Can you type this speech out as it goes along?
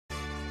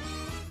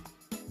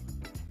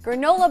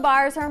Granola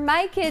bars are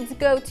my kids'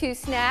 go-to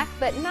snack,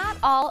 but not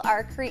all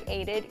are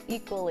created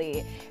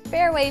equally.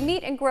 Fairway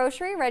Meat and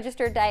Grocery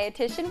registered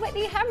dietitian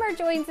Whitney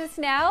joins us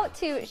now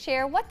to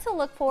share what to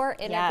look for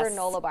in a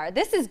granola bar.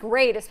 This is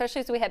great,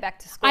 especially as we head back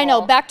to school. I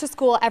know, back to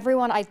school,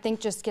 everyone I think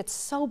just gets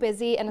so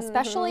busy, and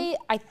especially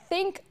I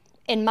think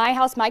in my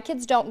house, my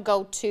kids don't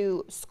go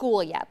to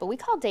school yet, but we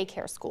call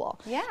daycare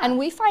school. Yeah. And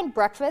we find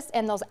breakfast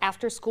and those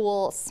after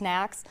school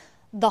snacks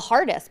the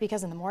hardest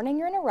because in the morning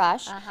you're in a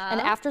rush,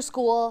 and after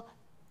school,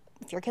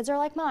 if your kids are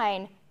like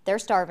mine, they're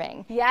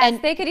starving. Yes,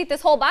 and they could eat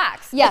this whole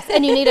box. Yes,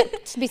 and you need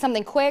it to be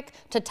something quick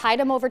to tide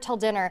them over till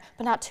dinner,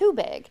 but not too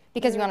big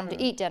because you want them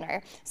to eat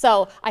dinner.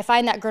 So I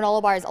find that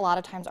granola bars a lot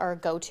of times are a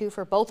go-to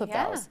for both of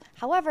those.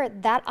 However,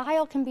 that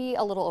aisle can be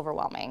a little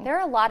overwhelming. There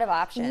are a lot of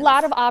options. A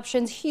lot of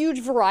options,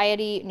 huge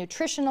variety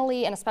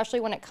nutritionally, and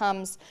especially when it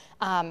comes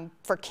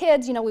for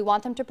kids, you know, we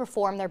want them to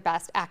perform their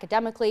best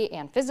academically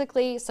and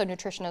physically, so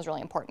nutrition is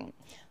really important.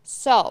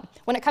 So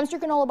when it comes to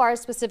granola bars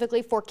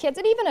specifically for kids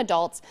and even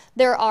adults,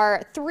 there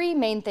are three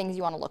main things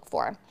you want to look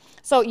for.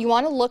 So you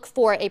want to look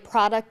for a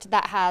product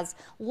that has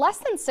less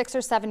than 6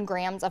 or 7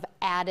 grams of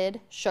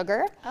added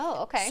sugar.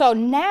 Oh, okay. So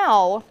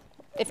now,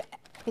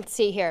 let's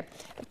see here,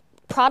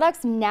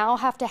 products now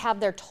have to have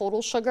their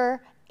total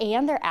sugar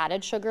and their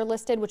added sugar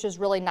listed, which is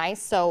really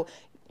nice. So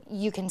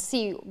you can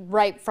see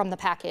right from the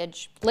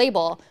package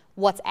label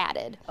what's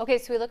added. Okay,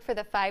 so we look for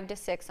the 5 to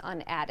 6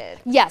 unadded.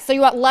 Yeah, so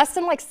you want less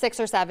than like 6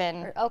 or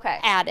 7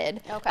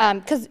 added. Okay.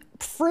 Because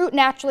fruit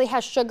naturally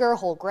has sugar,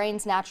 whole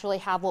grains naturally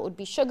have what would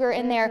be sugar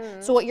in there.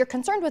 So what you're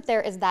concerned with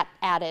there is that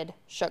added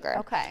sugar.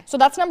 Okay. So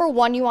that's number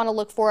one you want to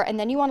look for, and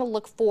then you want to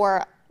look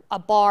for a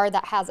bar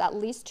that has at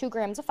least 2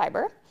 grams of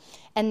fiber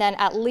and then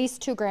at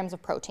least 2 grams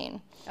of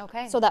protein.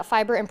 Okay. So that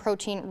fiber and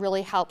protein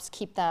really helps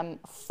keep them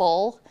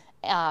full.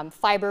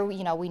 Fiber,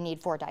 you know, we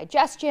need for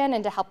digestion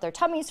and to help their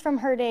tummies from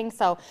hurting.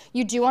 So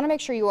you do want to make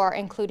sure you are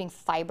including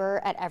fiber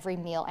at every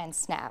meal and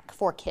snack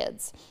for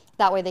kids.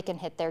 That way they can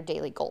hit their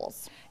daily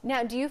goals.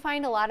 Now, do you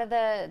find a lot of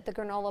the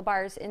granola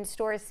bars in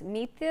stores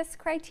meet this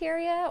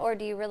criteria, or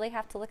do you really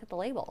have to look at the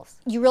labels?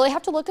 You really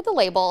have to look at the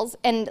labels,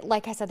 and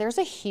like I said, there's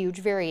a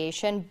huge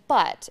variation,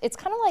 but it's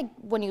kind of like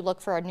when you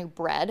look for a new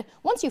bread.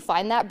 Once you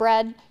find that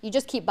bread, you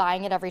just keep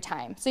buying it every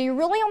time. So you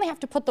really only have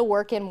to put the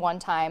work in one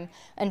time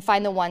and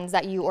find the ones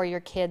that you or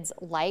your kids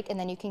like, and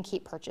then you can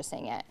keep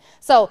purchasing it.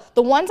 So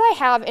the ones I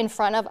have in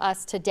front of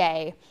us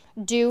today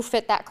do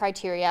fit that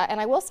criteria,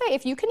 and I will say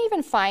if you can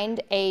even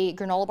find a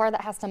granola bar that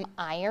has some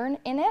iron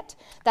in it,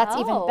 that's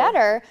even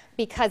better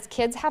because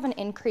kids have an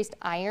increased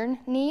iron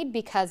need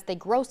because they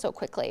grow so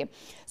quickly.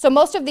 So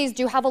most of these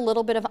do have a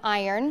little bit of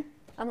iron.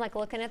 I'm like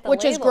looking at the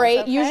which labels. is great.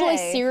 Okay. Usually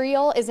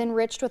cereal is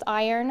enriched with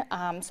iron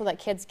so that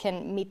kids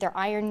can meet their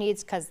iron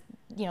needs because,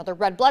 you know, their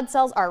red blood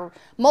cells are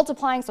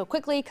multiplying so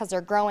quickly because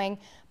they're growing.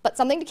 But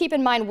something to keep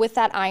in mind with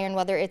that iron,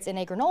 whether it's in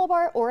a granola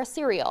bar or a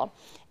cereal,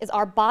 is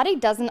our body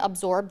doesn't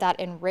absorb that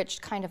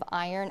enriched kind of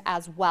iron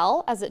as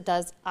well as it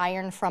does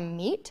iron from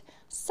meat.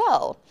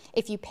 So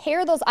if you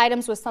pair those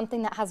items with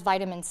something that has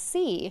vitamin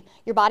C,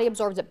 your body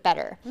absorbs it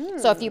better.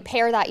 So if you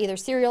pair that either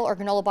cereal or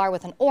granola bar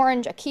with an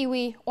orange, a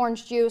kiwi,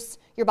 orange juice,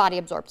 your body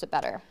absorbs it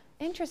better.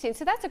 Interesting.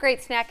 So that's a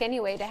great snack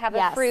anyway, to have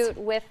a fruit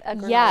with a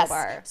granola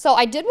bar. So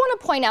I did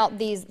want to point out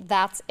these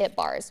That's It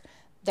bars.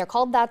 They're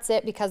called That's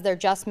It because they're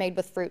just made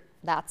with fruit.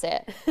 That's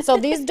it. So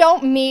these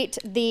don't meet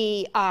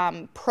the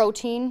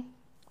protein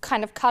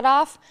kind of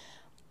cutoff,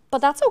 but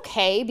that's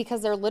okay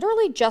because they're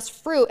literally just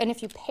fruit. And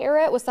if you pair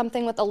it with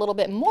something with a little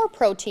bit more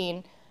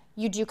protein,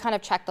 you do kind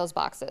of check those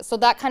boxes. So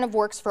that kind of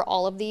works for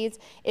all of these.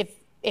 If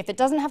it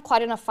doesn't have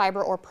quite enough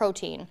fiber or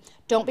protein,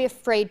 don't be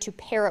afraid to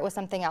pair it with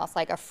something else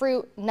like a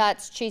fruit,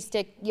 nuts, cheese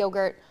stick,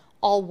 yogurt,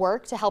 all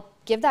work to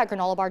help give that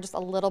granola bar just a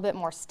little bit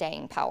more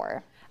staying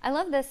power. I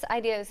love this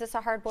idea. Is this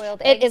a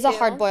hard-boiled egg? It is a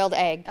hard-boiled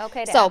egg.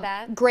 Okay, to so add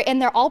that. Great, and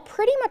they're all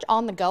pretty much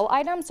on-the-go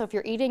items. So if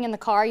you're eating in the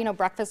car, you know,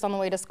 breakfast on the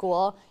way to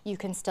school, you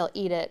can still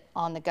eat it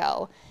on the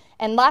go.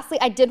 And lastly,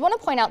 I did want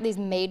to point out these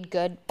Made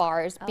Good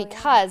bars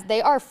because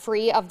they are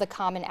free of the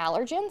common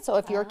allergens. So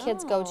if your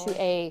kids go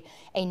to a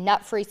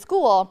nut-free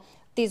school,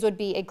 these would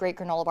be a great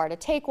granola bar to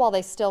take while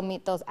they still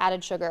meet those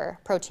added sugar,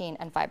 protein,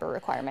 and fiber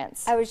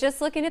requirements. I was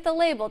just looking at the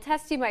label,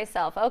 testing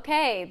myself.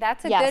 Okay,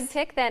 that's a good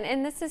pick then.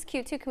 And this is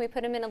cute too. Can we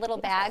put them in a little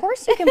bag? Of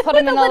course you can put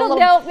them in a little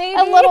note,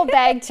 maybe. A little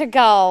bag to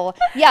go.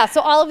 Yeah,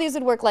 so all of these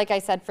would work, like I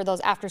said, for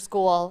those after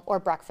school or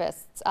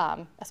breakfasts,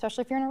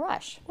 especially if you're in a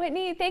rush.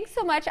 Whitney, thanks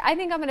so much. I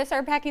think I'm going to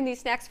start packing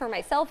these snacks for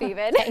myself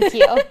even. Thank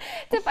you.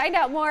 To find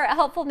out more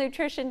helpful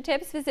nutrition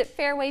tips, visit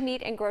Fairway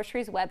Meat and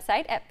Grocery's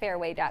website at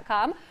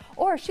fairway.com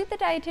or shoot the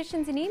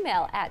dietitians an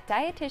email at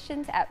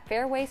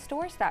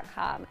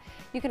dietitians@fairwaystores.com.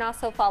 You can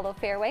also follow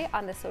Fairway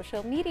on the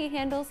social media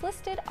handles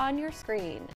listed on your screen.